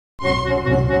And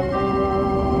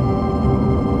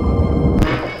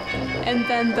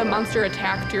then the monster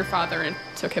attacked your father and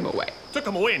took him away. Took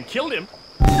him away and killed him?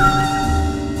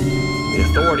 The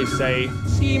authorities say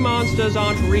sea monsters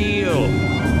aren't real.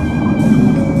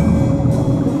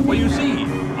 Well, you see,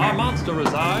 our monster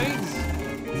resides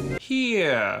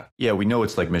here. Yeah, we know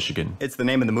it's like Michigan. It's the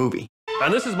name of the movie.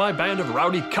 And this is my band of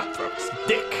rowdy cutthroats,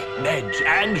 Dick, Nedge,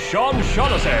 and Sean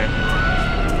Shaughnessy.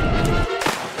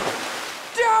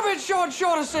 Damn it, Sean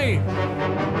Shaughnessy!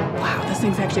 Wow, this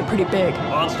thing's actually pretty big.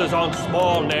 Monsters aren't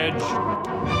small, Nedge.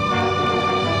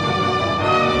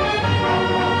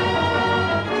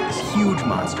 This huge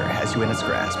monster has you in its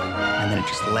grasp, and then it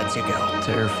just lets you go.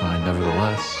 Terrifying,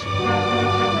 nevertheless.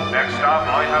 Next stop,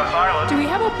 Lighthouse Island. Do we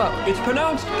have a boat? It's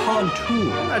pronounced pontoon.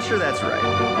 Not sure that's right.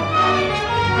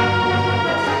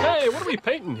 Hey, what are we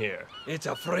painting here? It's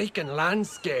a freaking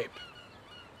landscape.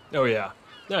 Oh yeah,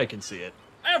 I can see it.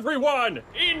 Everyone,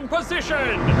 in position!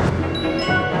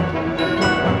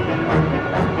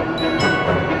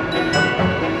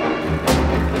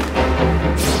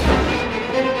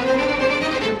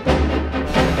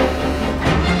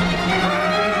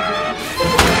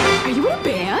 Are you in a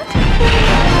band?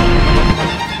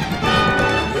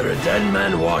 You're a dead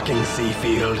man walking,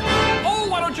 Seafield. Oh,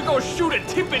 why don't you go shoot a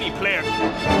timpani player?